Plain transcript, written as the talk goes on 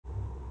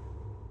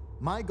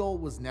My goal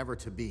was never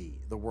to be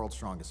the world's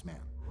strongest man.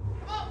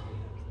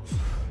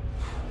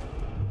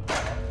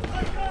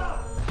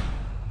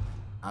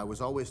 I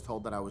was always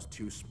told that I was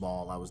too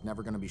small. I was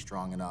never gonna be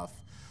strong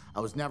enough.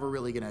 I was never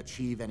really gonna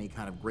achieve any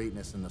kind of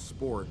greatness in the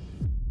sport.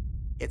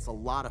 It's a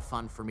lot of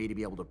fun for me to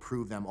be able to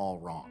prove them all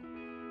wrong.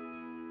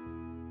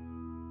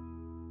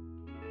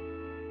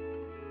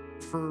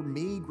 For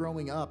me,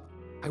 growing up,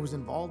 I was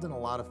involved in a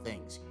lot of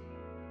things.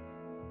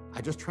 I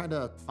just tried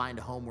to find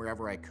a home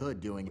wherever I could,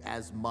 doing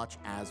as much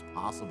as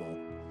possible.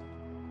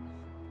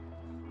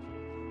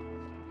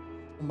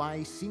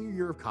 My senior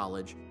year of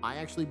college, I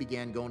actually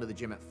began going to the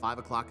gym at 5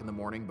 o'clock in the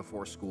morning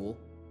before school.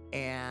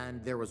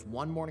 And there was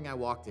one morning I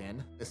walked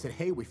in, they said,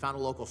 hey, we found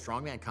a local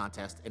strongman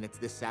contest and it's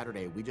this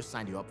Saturday. We just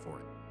signed you up for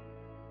it.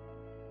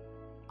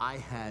 I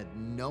had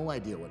no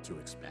idea what to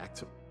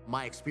expect.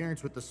 My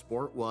experience with the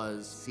sport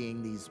was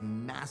seeing these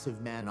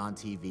massive men on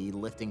TV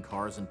lifting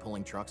cars and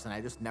pulling trucks, and I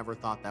just never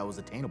thought that was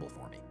attainable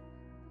for me.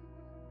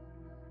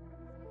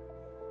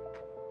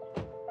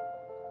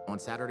 On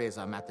Saturdays,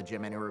 I'm at the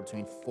gym anywhere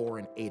between 4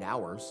 and 8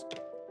 hours.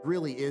 It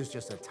really is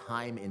just a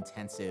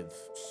time-intensive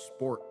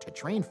sport to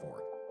train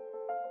for.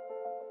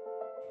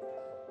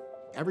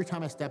 Every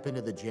time I step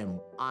into the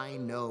gym, I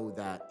know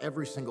that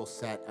every single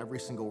set, every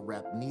single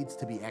rep needs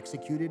to be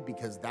executed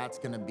because that's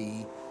gonna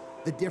be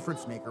the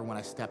difference maker when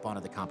I step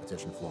onto the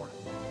competition floor.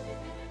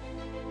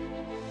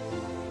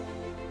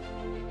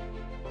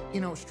 You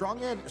know,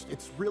 strongman,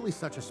 it's really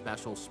such a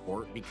special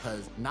sport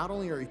because not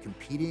only are you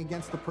competing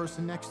against the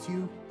person next to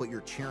you, but you're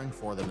cheering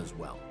for them as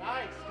well.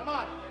 Nice, come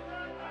on.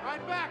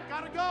 Right back,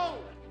 gotta go.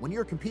 When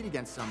you're competing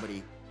against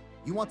somebody,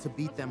 you want to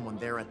beat them when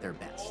they're at their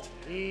best.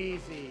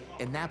 Easy.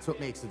 And that's what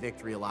makes the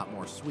victory a lot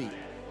more sweet.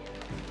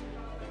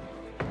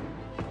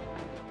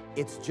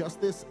 It's just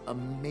this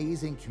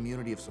amazing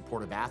community of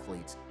supportive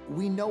athletes.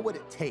 We know what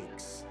it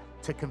takes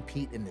to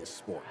compete in this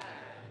sport.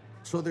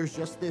 So there's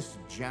just this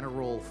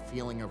general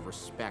feeling of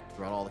respect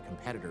throughout all the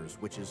competitors,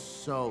 which is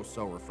so,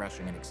 so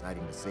refreshing and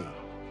exciting to see.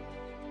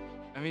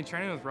 I mean,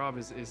 training with Rob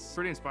is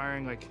pretty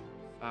inspiring. Like,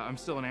 I'm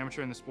still an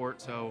amateur in the sport,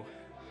 so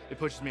it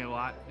pushes me a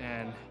lot,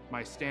 and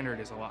my standard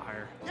is a lot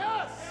higher.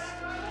 Yes!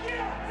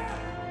 Yes!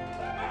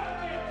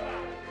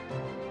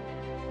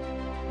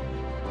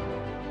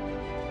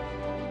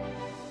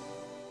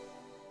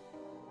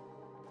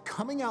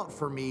 Coming out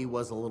for me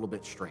was a little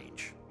bit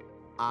strange.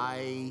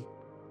 I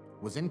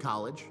was in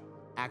college,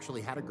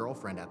 actually had a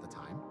girlfriend at the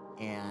time,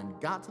 and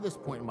got to this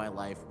point in my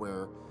life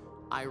where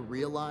I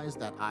realized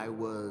that I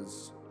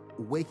was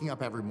waking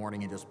up every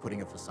morning and just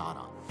putting a facade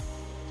on.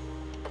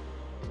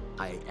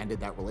 I ended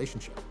that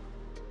relationship.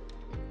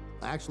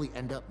 I actually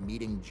ended up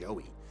meeting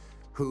Joey,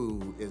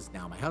 who is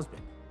now my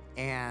husband.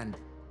 And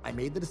I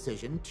made the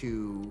decision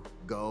to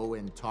go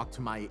and talk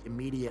to my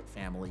immediate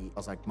family. I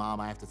was like,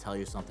 Mom, I have to tell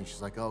you something.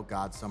 She's like, oh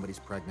God, somebody's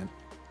pregnant.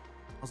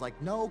 I was like,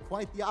 no,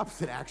 quite the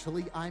opposite,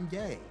 actually, I'm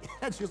gay.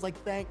 And she was like,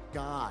 thank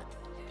God.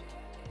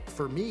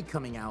 For me,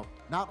 coming out,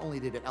 not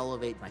only did it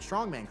elevate my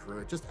strongman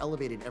career, it just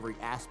elevated every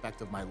aspect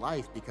of my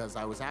life because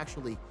I was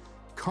actually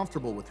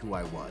comfortable with who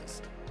I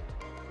was.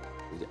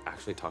 We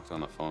actually talked on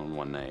the phone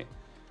one night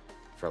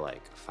for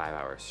like 5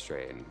 hours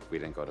straight, and we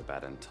didn't go to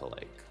bed until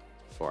like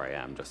 4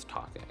 a.m. just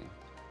talking.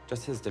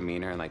 Just his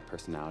demeanor and like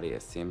personality,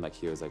 it seemed like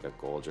he was like a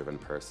goal-driven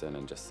person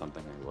and just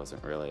something I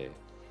wasn't really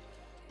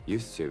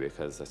used to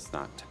because it's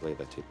not typically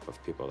the type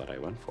of people that I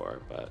went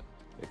for, but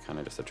it kind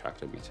of just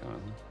attracted me to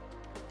him.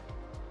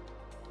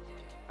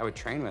 I would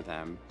train with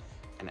him,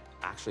 and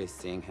actually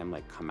seeing him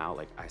like come out,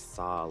 like I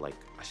saw like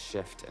a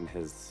shift in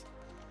his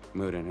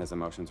mood and his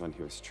emotions when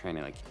he was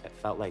training. Like it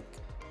felt like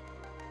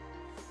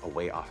a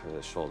weight off of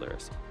his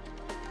shoulders.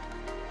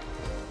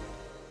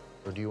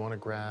 Or do you want to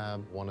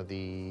grab one of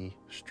the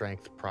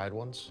Strength Pride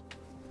ones?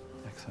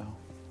 XL.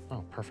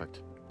 Oh,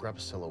 perfect. Grab a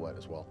silhouette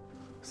as well.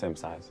 Same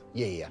size?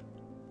 Yeah.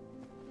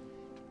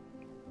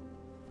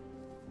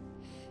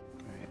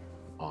 Great.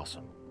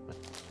 Awesome.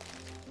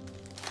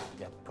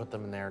 Yeah, put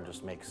them in there and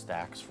just make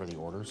stacks for the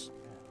orders.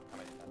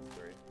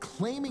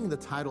 Claiming the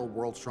title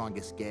World's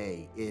Strongest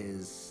Gay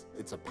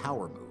it's a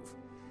power move.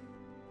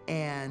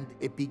 And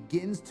it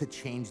begins to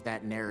change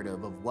that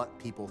narrative of what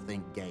people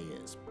think gay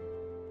is.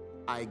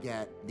 I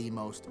get the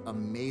most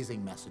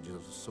amazing messages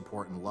of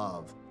support and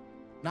love,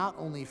 not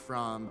only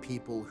from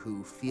people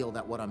who feel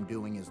that what I'm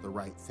doing is the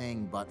right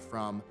thing, but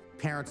from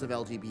parents of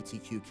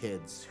LGBTQ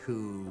kids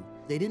who,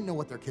 they didn't know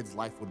what their kid's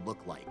life would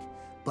look like.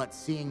 But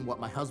seeing what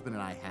my husband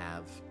and I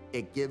have,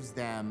 it gives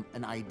them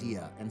an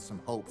idea and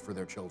some hope for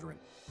their children.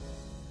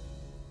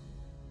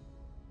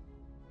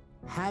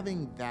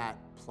 Having that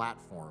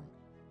platform,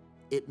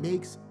 it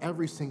makes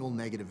every single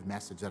negative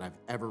message that I've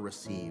ever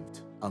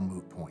received a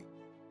moot point.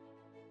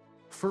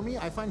 For me,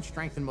 I find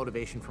strength and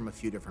motivation from a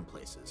few different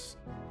places.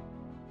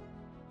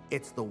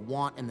 It's the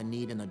want and the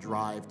need and the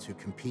drive to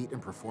compete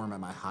and perform at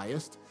my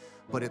highest,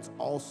 but it's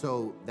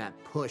also that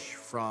push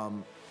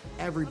from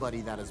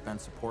everybody that has been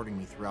supporting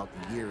me throughout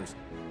the years.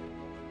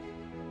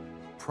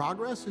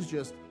 Progress is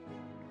just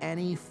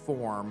any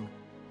form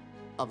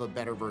of a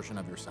better version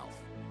of yourself.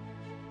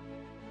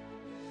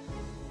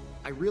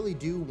 I really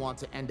do want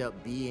to end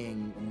up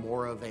being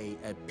more of a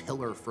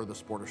pillar for the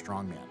sport of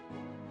strongman.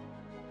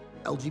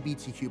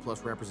 LGBTQ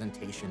plus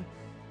representation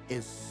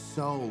is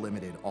so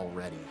limited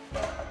already.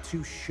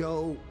 To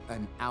show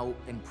an out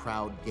and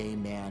proud gay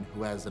man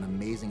who has an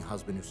amazing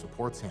husband who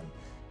supports him,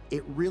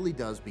 it really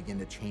does begin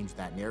to change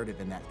that narrative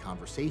in that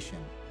conversation.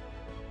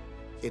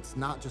 It's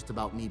not just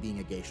about me being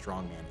a gay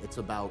strongman. It's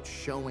about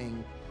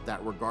showing that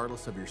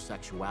regardless of your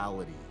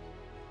sexuality,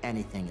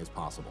 anything is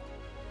possible.